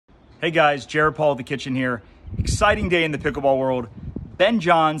Hey guys, Jared Paul of the kitchen here. Exciting day in the pickleball world. Ben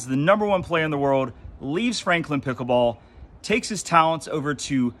Johns, the #1 player in the world, leaves Franklin Pickleball, takes his talents over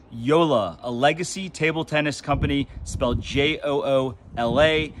to Joola, a legacy table tennis company spelled Joola.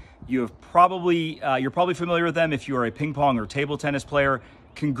 You're probably familiar with them if you are a ping pong or table tennis player.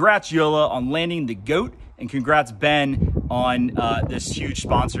 Congrats Joola on landing the GOAT, and congrats Ben on this huge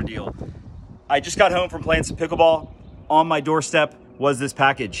sponsor deal. I just got home from playing some pickleball. On my doorstep was this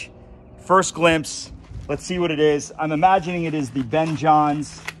package. First glimpse, let's see what it is. I'm imagining it is the Ben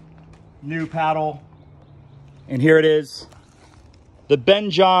Johns new paddle. And here it is. The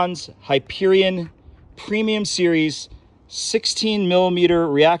Ben Johns Hyperion Premium Series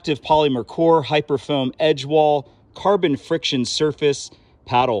 16mm reactive polymer core, hyperfoam edge wall, carbon friction surface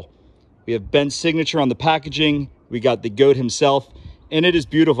paddle. We have Ben's signature on the packaging. We got the GOAT himself, and it is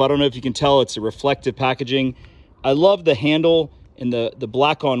beautiful. I don't know if you can tell, it's a reflective packaging. I love the handle and the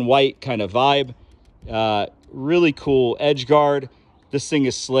black on white kind of vibe. Really cool edge guard. This thing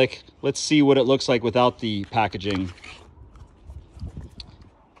is slick. Let's see what it looks like without the packaging.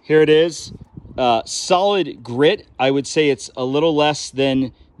 Here it is. Solid grit. I would say it's a little less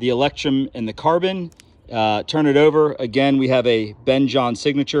than the Electrum and the Carbon. Turn it over. Again, we have a Ben John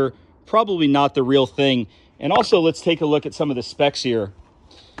signature. Probably not the real thing. And also, let's take a look at some of the specs here.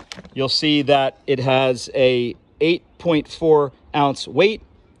 You'll see that it has a 8.4 ounce weight,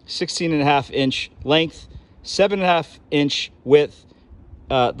 16.5-inch length, 7.5-inch width.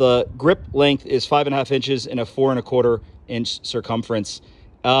 The grip length is 5.5 inches and a 4.25-inch circumference.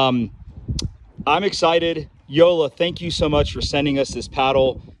 I'm excited. Joola, thank you so much for sending us this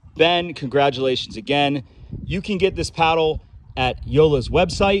paddle. Ben, congratulations again. You can get this paddle at Joola's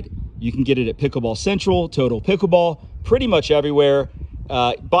website. You can get it at Pickleball Central, Total Pickleball, pretty much everywhere.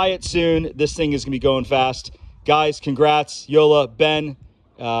 Buy it soon. This thing is going to be going fast. Guys, congrats, Joola, Ben.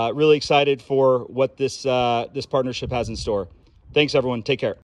 Really excited for what this partnership has in store. Thanks, everyone. Take care.